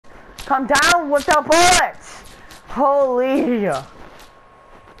Come down with the bullets! Holy!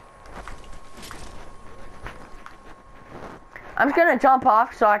 I'm just gonna jump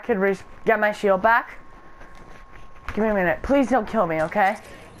off so I could get my shield back. Give me a minute. Please don't kill me, okay?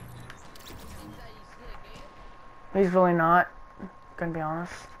 He's really not. Gonna be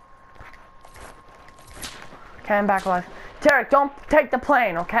honest. Okay, I'm back alive. Tarek, don't take the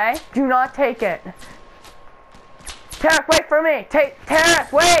plane, okay? Do not take it. Tarek, wait for me.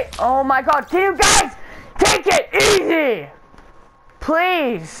 Tarek, wait. Oh my god. Can you guys take it easy?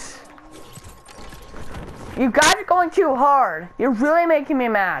 Please. You guys are going too hard. You're really making me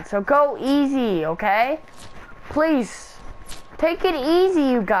mad. So go easy, okay? Please. Take it easy,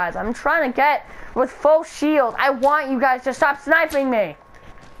 you guys. I'm trying to get with full shield. I want you guys to stop sniping me.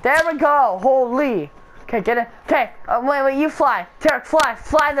 There we go. Holy. Okay, get it. Okay, wait, you fly. Tarek,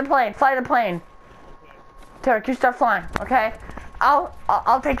 fly the plane. Tarek, you start flying, okay?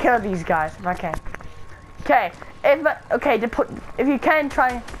 I'll take care of these guys if I can. Okay, if you can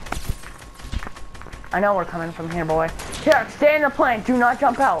try. I know we're coming from here, boy. Tarek, stay in the plane. Do not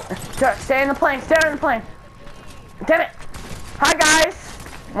jump out. Tarek, stay in the plane. Damn it. Hi, guys.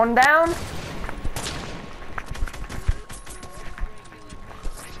 One down.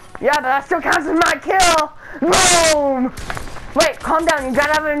 Yeah, but that still counts as my kill! Boom! Wait, calm down, you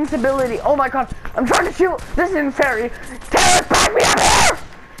gotta have invincibility. Oh my god, I'm trying to shoot! This isn't fair! Taylor, back me up here!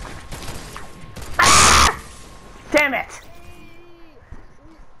 Ah! Damn it!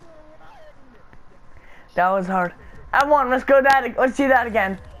 That was hard. Everyone, let's do that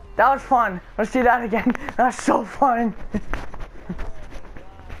again. That was fun. Let's do that again. That was so fun.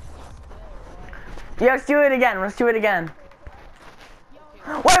 Yeah, let's do it again.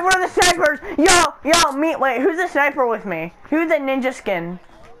 Wait, where are the snipers? Yo, wait, who's the sniper with me? Who's the ninja skin?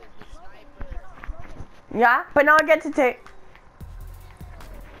 Yeah, but now I get to take.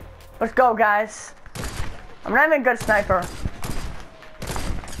 Let's go, guys. I'm not even a good sniper.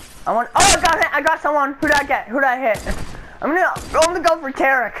 Oh, I got someone. Who did I get? Who did I hit? I'm gonna only go for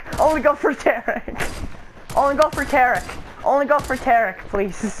Tarek. Only go for Tarek,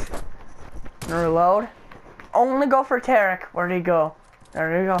 please. Reload. Only go for Tarek. Where'd he go?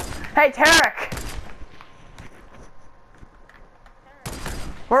 There you go. Hey, Tarek!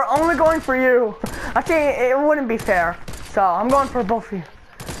 We're only going for you. I think it wouldn't be fair. So, I'm going for both of you.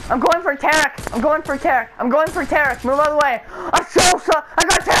 I'm going for Tarek. Move out of the way. I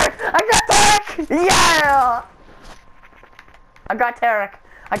got Tarek. Yeah! I got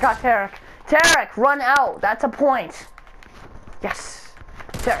Tarek. Tarek, run out. That's a point. Yes.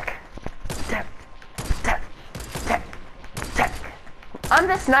 Tarek. I'm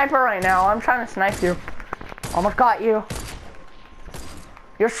the sniper right now. I'm trying to snipe you. Almost got you.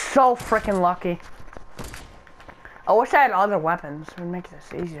 You're so freaking lucky. I wish I had other weapons. It would make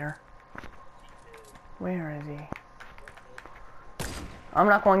this easier. Where is he? I'm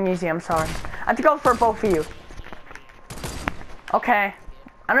not going easy. I'm sorry. I have to go for both of you. Okay.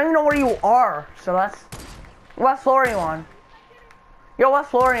 I don't even know where you are. So that's... What floor are you on? Yo, what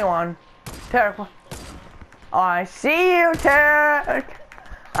floor are you on? Tarek. Oh, I see you, Tarek.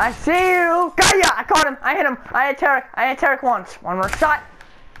 I see you. Got ya! I caught him. I hit him. I hit Tarek once. One more shot.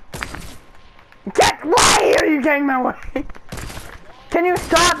 Why are you getting in my way? Can you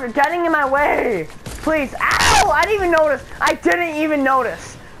stop? You're getting in my way. Please. Ow! I didn't even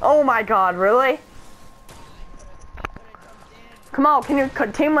notice. Oh my god, really? Come on, can you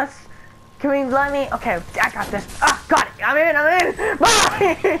team us? Can we let me? Okay, I got this. Ah, got it. I'm in.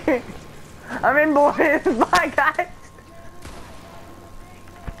 Bye! I'm in, boys. Bye, guys.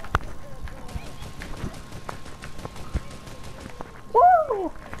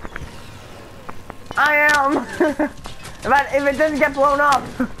 Woo! I am. if it doesn't get blown up.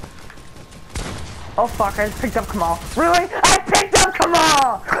 Oh fuck! I just picked up Kamal. Really? I picked up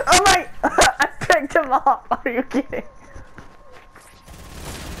Kamal. Oh my! I picked him up. Are you kidding?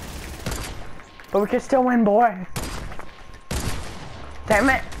 But we can still win, boy. Damn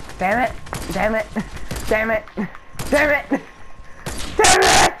it!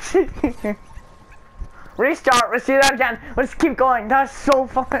 Restart. Let's do that again. Let's keep going. That's so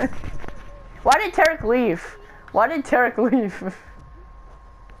fun. Why did Tarek leave? Tarek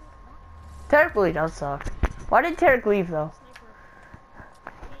really does suck. Why did Tarek leave though?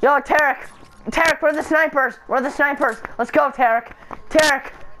 Yo, Tarek, where are the snipers? Let's go, Tarek,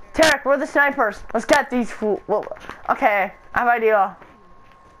 where are the snipers? Let's get these fools. Well, okay, I have an idea.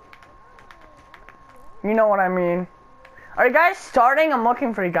 You know what I mean. Are you guys starting? I'm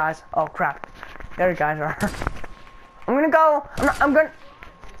looking for you guys. Oh crap. There you guys are. I'm gonna go.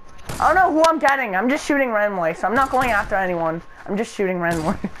 I don't know who I'm getting. I'm just shooting randomly, so I'm not going after anyone. I'm just shooting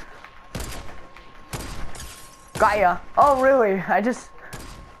randomly. Got ya. Oh, really? I'm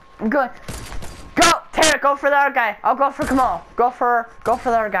good. Go, Tarek, go for the other guy. I'll go for Kamal. Go for the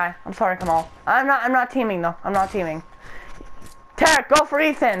other guy. I'm sorry, Kamal. I'm not teaming though. I'm not teaming. Tarek, go for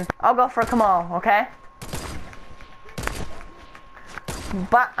Ethan. I'll go for Kamal, okay?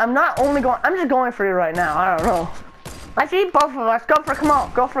 But I'm just going for you right now. I don't know. I see both of us. Go for Kamal.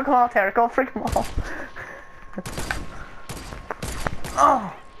 Go for Kamal, Tarek. Go for Kamal.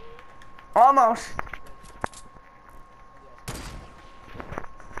 Oh. Almost.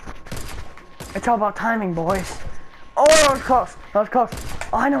 It's all about timing, boys. Oh, that was close. That was close.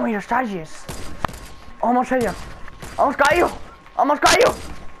 Oh, I know what your strategy is. Almost hit you. Almost got you. Almost got you.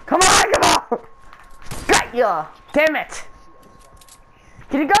 Come on, come on. Got you. Damn it.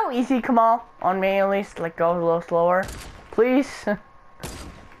 Can you go easy, Kamal? On me, at least. Like, go a little slower. Please. Damn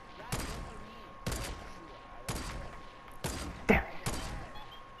it.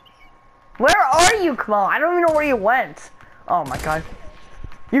 Where are you, Kamal? I don't even know where you went. Oh, my God.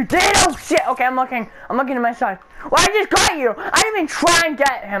 You did? Oh shit! Okay, I'm looking to my side. Well, I just got you! I didn't even try and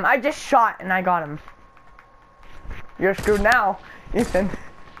get him. I just shot and I got him. You're screwed now, Ethan.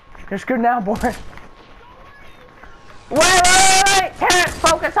 You're screwed now, boy. Wait! Terrence,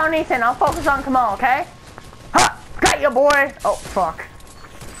 focus on Ethan. I'll focus on Kamal, okay? Ha! Got you, boy! Oh, fuck.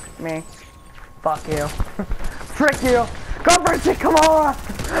 Me. Fuck you. Frick you. Go for it, Kamal!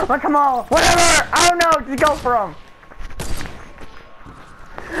 Kamal! Whatever! I don't know, just go for him.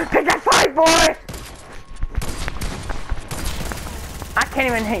 Pick that fight, boy! I can't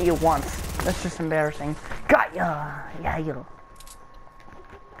even hit you once. That's just embarrassing. Got ya! Yeah, you.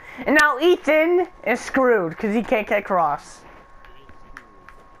 And now Ethan is screwed because he can't get across.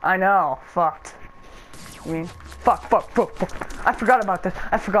 I know. Fucked. I mean, fuck. I forgot about this.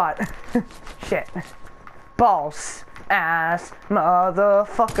 I forgot. Shit. Balls. Ass.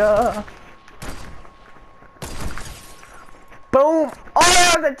 Motherfucker. Boom! Oh,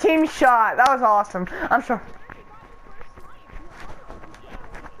 that was a team shot. That was awesome. I'm sorry.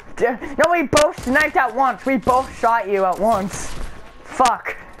 No, we both sniped at once. We both shot you at once.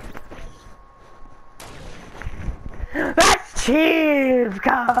 Fuck. That's cheap,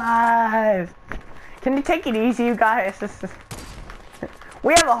 guys. Can you take it easy, you guys?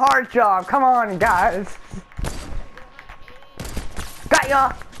 We have a hard job. Come on, guys. Got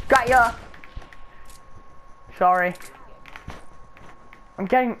ya. Got ya. Sorry. I'm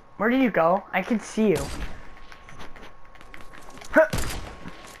getting... Where did you go? I can see you. Huh.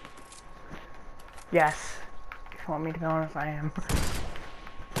 Yes. If you want me to be honest, I am.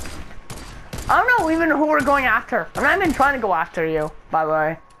 I don't know even who we're going after. I'm not even trying to go after you, by the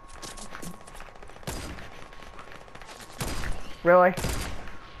way. Really?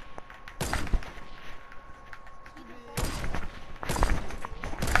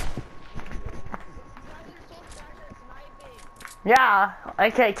 Yeah,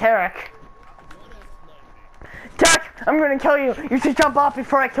 okay, Tarek. Tarek, I'm gonna kill you. You should jump off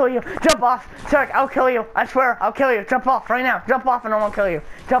before I kill you. Jump off. Tarek, I'll kill you. I swear, I'll kill you. Jump off right now. Jump off and I won't kill you.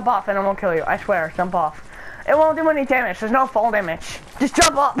 Jump off and I won't kill you. I swear, jump off. It won't do any damage. There's no fall damage. Just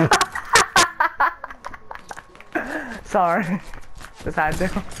jump off. Sorry. Just had to.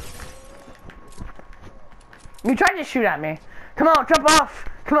 You tried to shoot at me. Come on, jump off.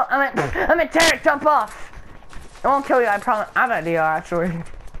 Come on, I'm at Tarek, jump off. I won't kill you, I promise. I have an idea, actually.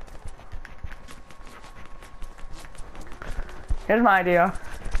 Here's my idea.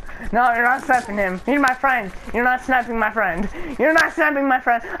 No, you're not sniping him. He's my friend. You're not sniping my friend. You're not sniping my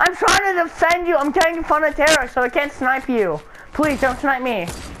friend. I'm trying to defend you. I'm getting fun of Tarek, so I can't snipe you. Please, don't snipe me.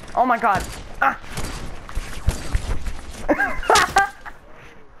 Oh my god. Ah.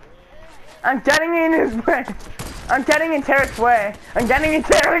 I'm getting in his way. I'm getting in Tarek's way. I'm getting in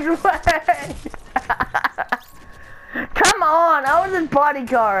Tarek's way. Come on, I was his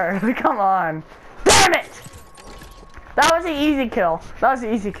bodyguard. Come on. Damn it! That was an easy kill. That was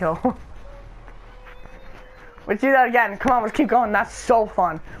an easy kill. Let's do that again. Come on, let's keep going. That's so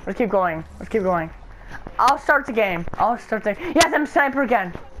fun. Let's keep going. Let's keep going. I'll start the game. Yes, I'm sniper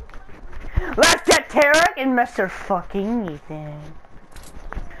again. Let's get Tarek and Mr. fucking Ethan.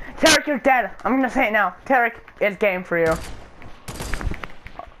 Tarek, you're dead. I'm gonna say it now. Tarek, it's game for you.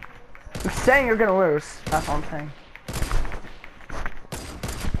 I'm saying you're gonna lose. That's all I'm saying.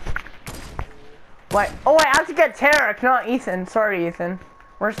 Wait, oh wait, I have to get Tarek, not Ethan. Sorry, Ethan.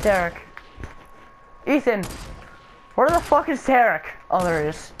 Where's Tarek? Ethan, where the fuck is Tarek? Oh, there he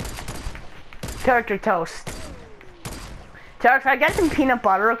is. Tarek, you're toast. Tarek, I get some peanut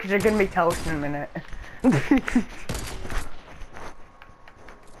butter because you're gonna be toast in a minute.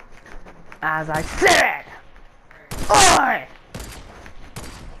 As I said! Oi!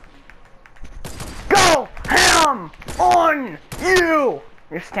 Go! Hell! come on you!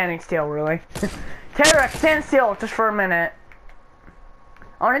 You're standing still, really. Tarek, stand still just for a minute.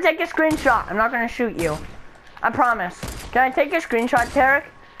 I want to take a screenshot. I'm not going to shoot you. I promise. Can I take a screenshot, Tarek?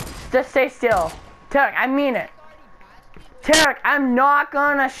 Just stay still. Tarek, I mean it. Tarek, I'm not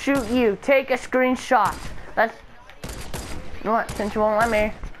going to shoot you. Take a screenshot. That's... You know what? Since you won't let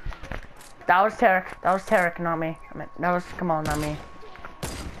me. That was Tarek. That was Tarek, not me. I mean, that was... Come on, not me.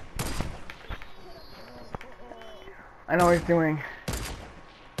 I know what he's doing.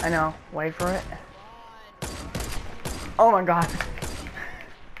 I know. Wait for it. Oh my god.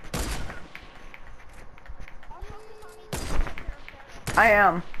 I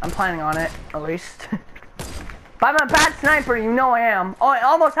am. I'm planning on it, at least. But I'm a bad sniper, you know I am. Oh, I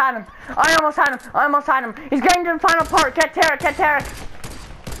almost had him. I almost had him. I almost had him. He's getting to the final part. Get Tarek. Get Tarek.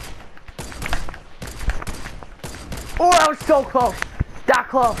 Oh, that was so close. That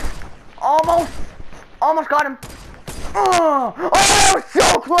close. Almost. Almost got him. Oh, that was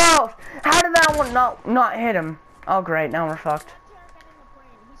so close. How did that one not hit him? Oh, great. Now we're fucked.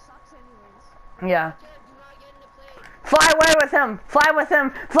 Yeah. Fly away with him! Fly with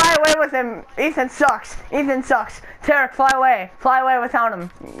him! Fly away with him! Ethan sucks! Ethan sucks! Tarek, fly away! Fly away without him!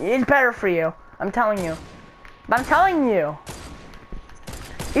 It's better for you. I'm telling you. But I'm telling you.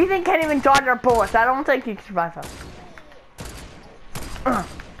 Ethan can't even dodge our bullets. I don't think he can survive us.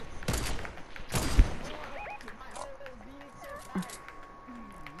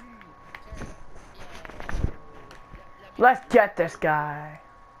 Let's get this guy.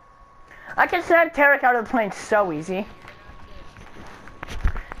 I can send Tarek out of the plane so easy.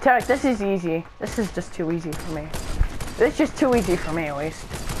 Tarek, this is easy. This is just too easy for me. This is just too easy for me, at least.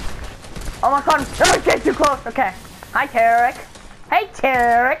 Oh my god, don't get too close. Okay. Hi, Tarek. Hey,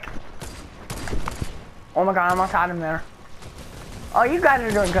 Tarek. Oh my god, I almost had him there. Oh, you guys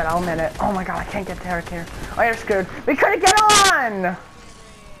are doing good, I'll admit it. Oh my god, I can't get Tarek here. Oh, you're screwed. We couldn't get on!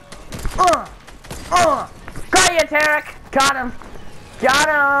 Got you, Tarek. Got him. Got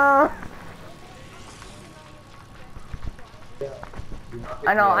him.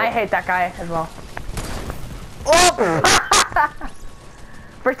 I know, I hate that guy as well. Oh!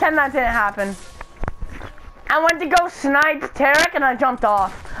 Pretend that didn't happen. I went to go snipe Tarek and I jumped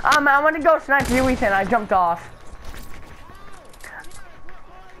off. I went to go snipe you, Ethan, I jumped off.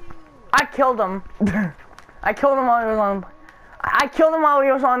 I killed him. I killed him while he was on... I killed him while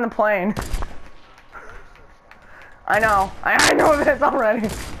he was on the plane. I know. I know this already.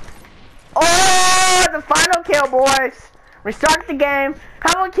 Oh, the final kill, boys. Restart the game.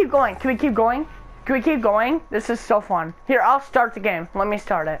 How about we keep going? Can we keep going? Can we keep going? This is so fun. Here, I'll start the game. Let me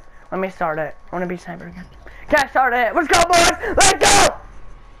start it. Let me start it. I want to be sniper again. Can I start it? Let's go, boys. Let's go.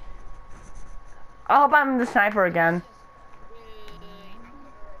 I hope I'm the sniper again.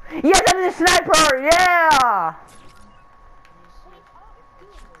 Yes, I'm the sniper. Yeah.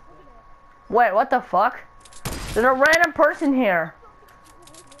 Wait, what the fuck? There's a random person here.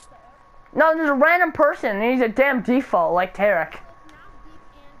 No, there's a random person, and he's a damn default, like Tarek.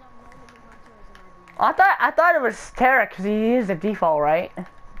 I thought it was Tarek, because he is a default, right?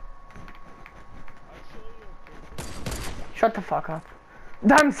 Shut the fuck up.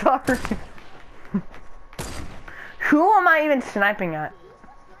 I'm sorry. Who am I even sniping at?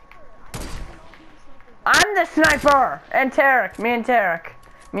 I'm the sniper! And Tarek. Me and Tarek.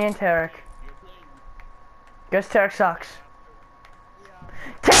 Me and Tarek. Guess Tarek sucks.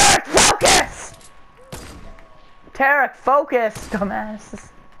 Tarek, focus! Tarek, focus, dumbass.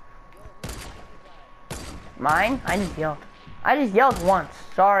 Mine? I just yelled. I just yelled once.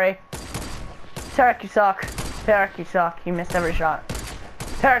 Sorry. Tarek, you suck. Tarek, you suck. You missed every shot.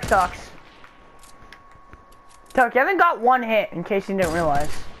 Tarek sucks. Tarek, you haven't got one hit, in case you didn't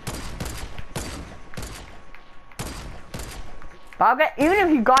realize. But I'll get, even if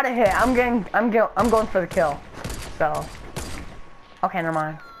you got a hit, I'm going for the kill. So, okay, never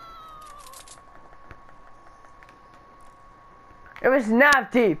mind. It was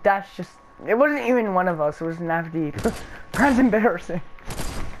nav deep. That's just. It wasn't even one of us. It was nav deep. That's embarrassing.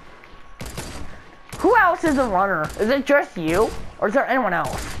 Who else is a runner? Is it just you, or is there anyone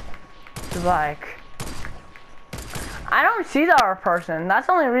else? It's like, I don't see the other person. That's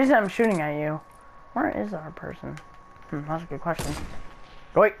the only reason I'm shooting at you. Where is the other person? That's a good question.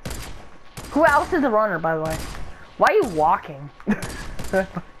 Wait. Who else is a runner, by the way? Why are you walking?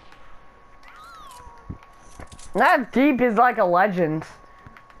 That deep is like a legend.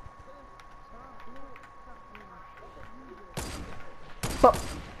 But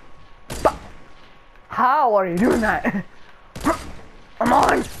how are you doing that? I'm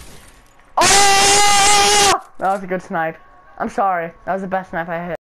on! Oh! That was a good snipe. I'm sorry. That was the best snipe I hit.